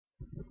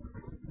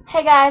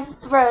Hey guys,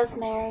 it's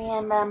Rosemary,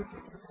 and I'm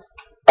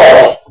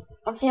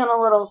feeling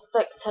a little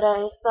sick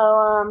today,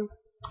 so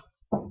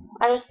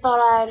I just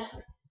thought I'd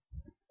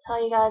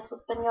tell you guys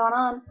what's been going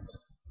on.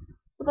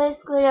 So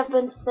basically, I've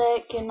been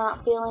sick and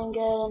not feeling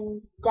good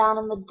and down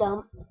in the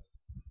dump,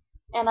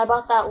 and I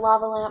bought that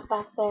lava lamp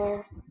back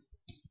there,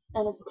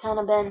 and it's kind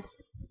of been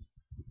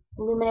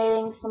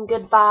illuminating some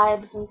good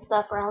vibes and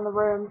stuff around the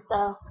room.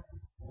 So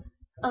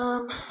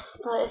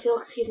but if you'll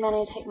excuse me, I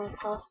need to take my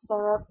cough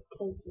syrup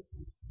because it's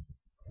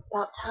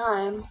about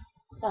time.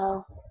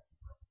 So.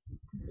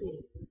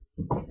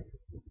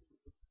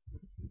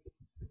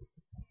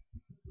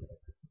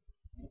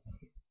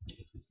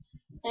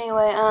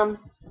 Anyway,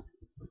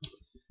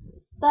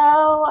 so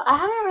I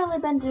haven't really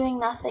been doing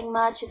nothing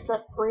much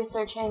except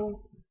researching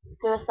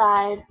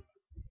suicide,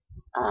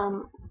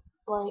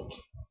 like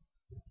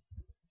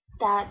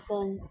stats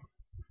and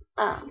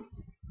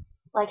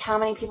like how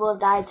many people have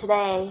died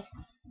today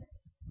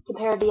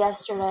compared to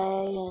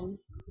yesterday and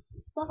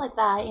stuff like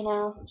that,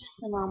 just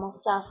the normal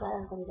stuff that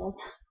everybody does.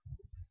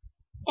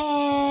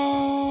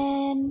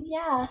 And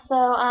yeah, so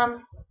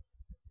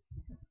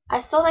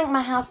I still think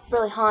my house is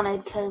really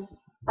haunted because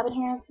I've been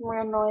hearing some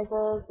weird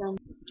noises. And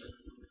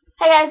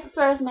hey guys, it's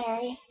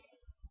Rosemary.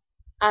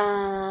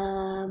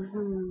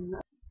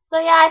 So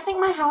yeah, I think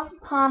my house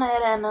is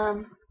haunted,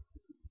 and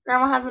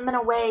Grandma hasn't been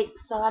awake,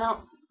 so I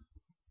don't.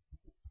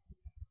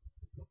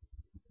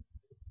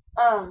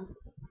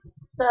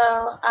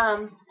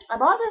 I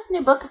bought this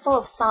new book full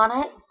of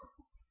sonnets,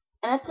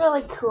 and it's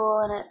really cool,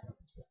 and it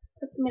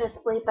puts me to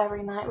sleep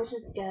every night, which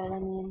is good. I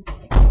mean,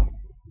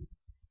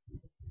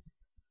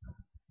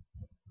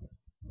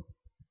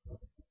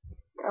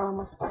 girl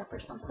almost slept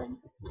or something.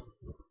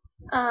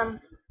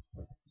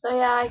 So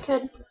yeah, I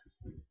could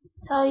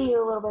tell you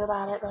a little bit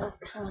about it, but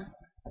it's kind of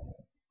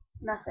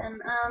nothing.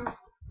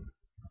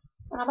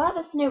 And I bought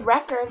this new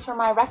record for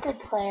my record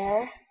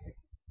player.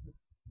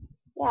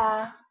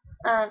 Yeah.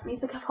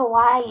 Music of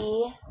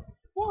Hawaii.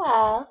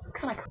 Yeah, that's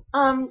kind of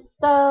cool.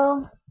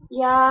 So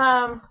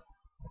yeah,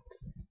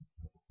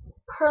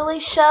 Pearly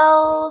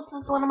Shells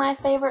is one of my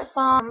favorite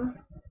songs.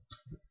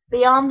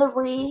 Beyond the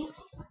Reef.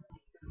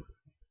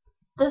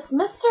 This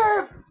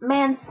Mr.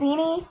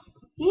 Mancini,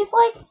 he's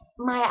like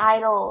my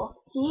idol.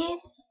 He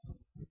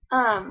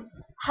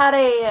had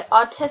a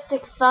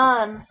autistic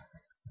son,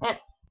 and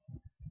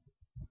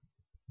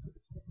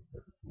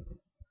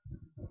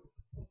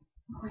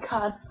oh my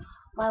god,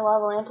 my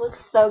lava lamp looks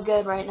so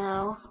good right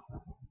now.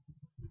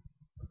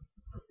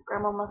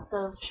 Grandma must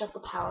have shut the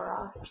power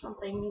off or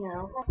something,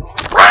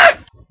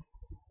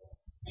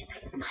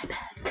 It's my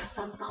bed because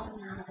I'm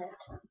falling out of it.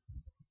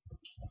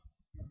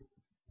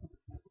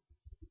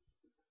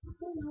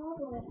 The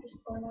lamp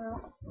just going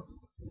out.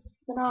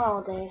 It's been on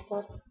all day, so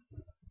it's...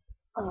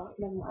 Oh,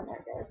 never mind,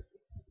 there it is.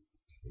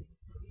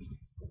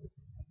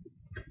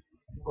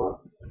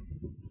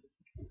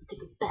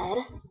 Stupid bed.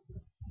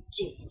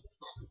 Jesus.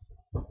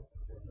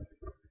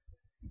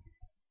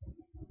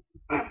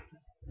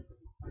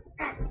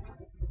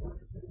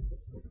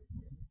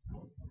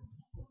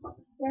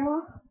 Grandma?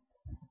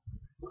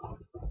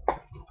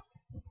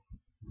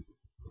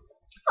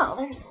 Oh,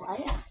 there's the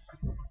light.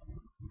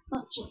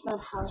 That's just no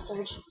power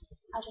surge.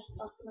 I just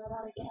thought to know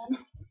that again.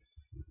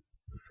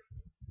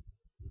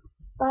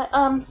 But,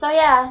 so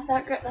yeah,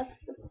 that's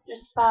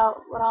just about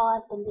what all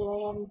I've been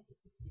doing. I'm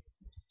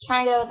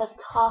trying to get over this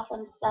cough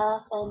and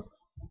stuff, and,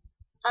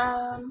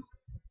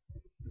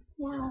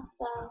 yeah,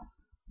 so,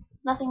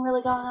 nothing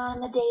really going on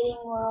in the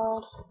dating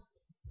world,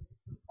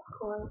 of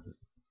course.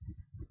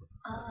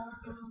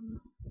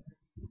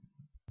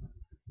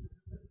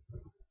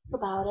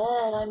 That's about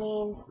it. I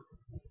mean,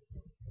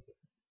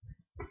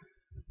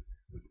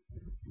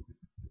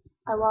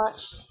 I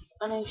watched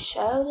a new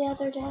show the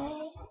other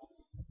day,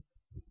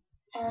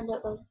 and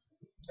it was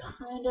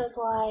kind of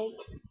like,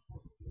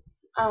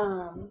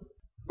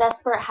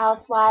 Desperate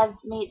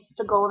Housewives meets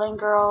the Golden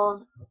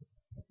Girls,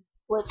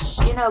 which,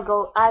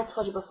 I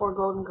told you before,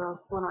 Golden Girls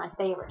is one of my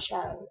favorite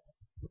shows,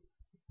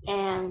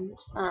 and,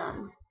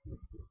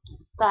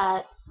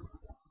 that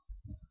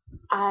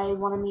I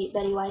want to meet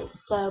Betty White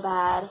so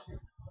bad.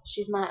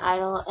 She's my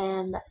idol,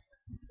 and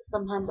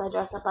sometimes I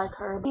dress up like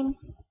her.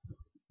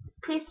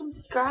 Please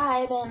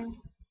subscribe, and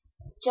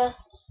just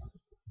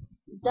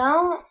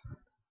don't,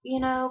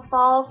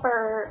 fall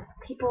for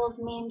people's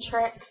mean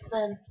tricks,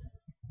 and,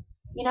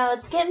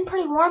 it's getting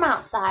pretty warm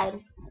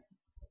outside,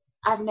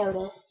 I've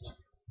noticed.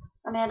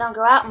 I mean, I don't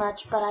go out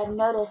much, but I've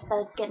noticed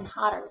that it's getting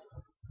hotter.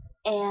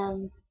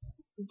 And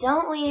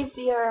don't leave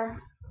your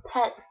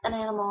pets and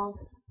animals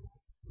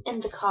in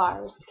the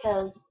cars,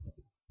 because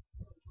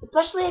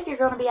especially if you're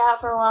going to be out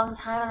for a long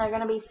time and they're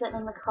going to be sitting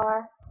in the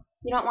car,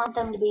 you don't want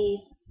them to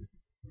be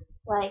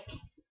like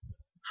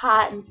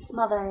hot and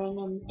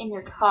smothering in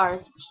your car.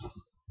 It's just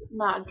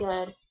not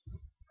good.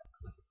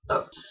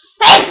 Oh.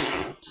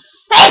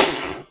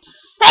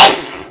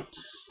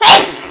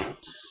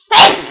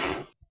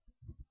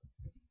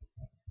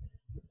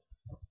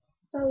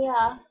 So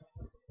yeah.